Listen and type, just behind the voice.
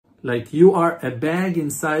Like you are a bag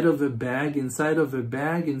inside of a bag, inside of a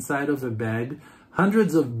bag, inside of a bag,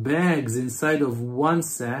 hundreds of bags inside of one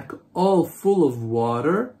sack, all full of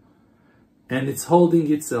water, and it's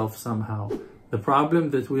holding itself somehow. The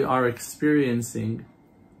problem that we are experiencing,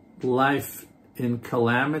 life in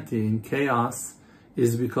calamity, in chaos,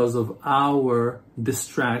 is because of our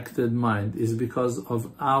distracted mind, is because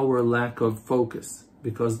of our lack of focus,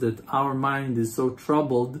 because that our mind is so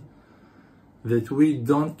troubled that we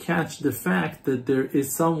don't catch the fact that there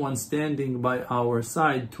is someone standing by our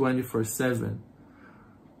side 24/7.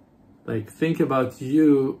 Like, think about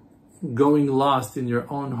you going lost in your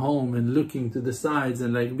own home and looking to the sides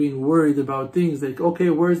and like being worried about things like, okay,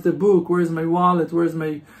 where's the book? Where's my wallet? Where's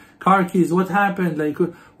my car keys? What happened? Like,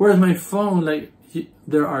 where's my phone? Like,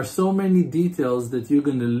 there are so many details that you're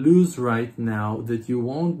going to lose right now that you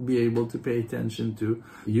won't be able to pay attention to.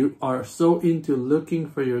 You are so into looking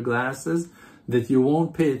for your glasses that you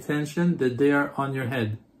won't pay attention that they are on your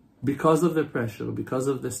head. Because of the pressure, because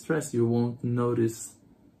of the stress, you won't notice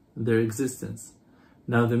their existence.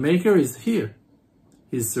 Now the Maker is here.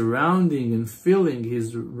 He's surrounding and filling,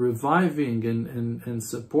 he's reviving and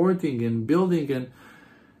supporting and building.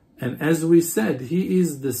 And as we said, he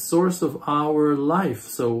is the source of our life.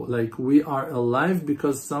 So like we are alive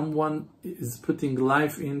because someone is putting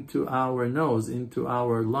life into our nose, into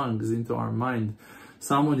our lungs, into our mind.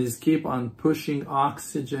 Someone is keep on pushing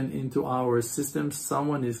oxygen into our systems.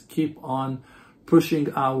 Someone is keep on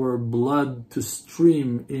pushing our blood to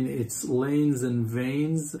stream in its lanes and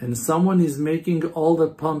veins. And someone is making all the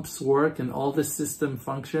pumps work and all the system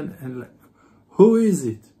function. And who is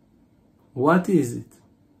it? What is it?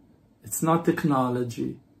 It's not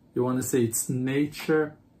technology. You want to say it's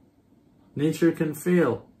nature? Nature can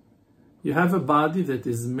fail. You have a body that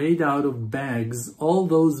is made out of bags. All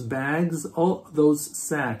those bags, all those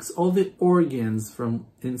sacks, all the organs from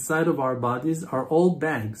inside of our bodies are all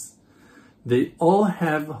bags. They all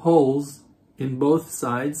have holes in both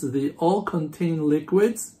sides. They all contain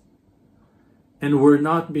liquids and we're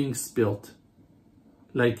not being spilt.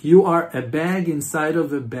 Like you are a bag inside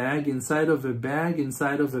of a bag, inside of a bag,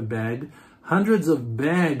 inside of a bag. Hundreds of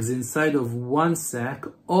bags inside of one sack,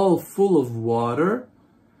 all full of water.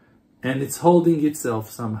 And it's holding itself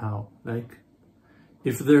somehow. Like,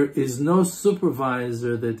 if there is no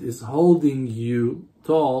supervisor that is holding you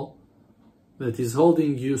tall, that is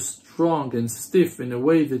holding you strong and stiff in a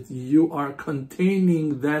way that you are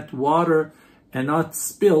containing that water and not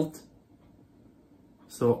spilt,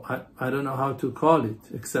 so I don't know how to call it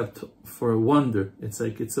except for a wonder. It's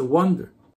like, it's a wonder.